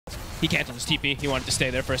He canceled his TP. He wanted to stay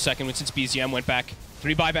there for a second since BZM went back.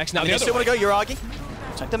 3 buybacks now. They still want to go Uragi.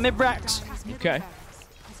 Check the mid-racks. Okay.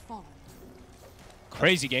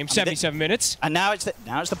 Crazy game, 77 minutes. And now it's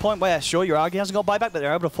the point where, sure, Uragi hasn't got buyback, but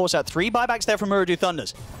they're able to force out 3 buybacks there from Uradu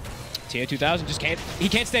Thunders. TA2000 just can't, he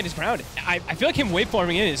can't stand his ground. I feel like him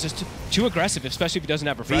waveforming in is just too aggressive, especially if he doesn't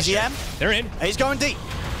have refresh. BZM. They're in. He's going deep.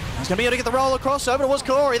 He's going to be able to get the roll across over towards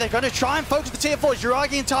Corey. They're going to try and focus the tier 4s.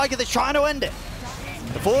 Uragi and Tiger, they're trying to end it.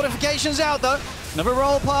 The fortification's out, though. Another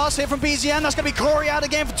roll pass here from BZM. That's going to be Corey out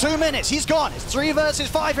again for 2 minutes. He's gone. It's 3 versus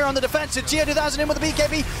 5 here on the defensive. TA2000 in with the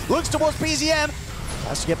BKB. Looks towards BZM.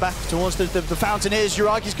 Has to get back towards the Fountaineers.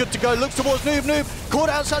 Uragi's good to go. Looks towards Noob. Caught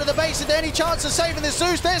outside of the base. Is there any chance of saving this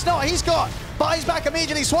Zeus? There's not. He's gone. Buys back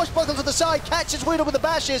immediately. Swashbuckles to the side. Catches Weedle with the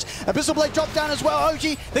bashes. Abyssal Blade drop down as well. OG,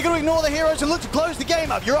 they're going to ignore the heroes and look to close the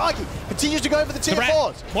game up. Uragi continues to go for the tier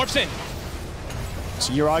 4s. Morphs in.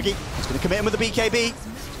 So Uragi is going to commit him with the BKB. He's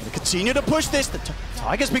going to continue to push this. The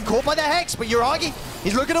Tiger's been caught by the Hex, but Uragi,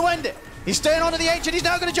 he's looking to end it. He's staying onto the Ancient. He's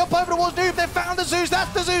now going to jump over towards Noob. They've found the Zeus.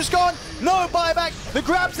 That's the Zeus gone. No buyback. The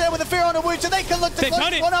grab's there with the Fear on the Wound, so they can look to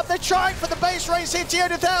close one up. They're trying for the base race here,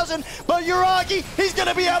 TA2000, but Uragi, he's going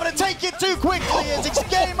to be able to take it too quickly as it's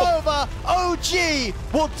game over. OG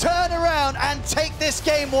will turn around and take this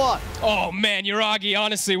game 1. Oh man, Uragi,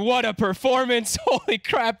 honestly, what a performance. Holy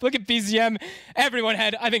crap, look at BZM. Everyone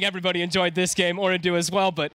had, I think everybody enjoyed this game, Oradu as well, but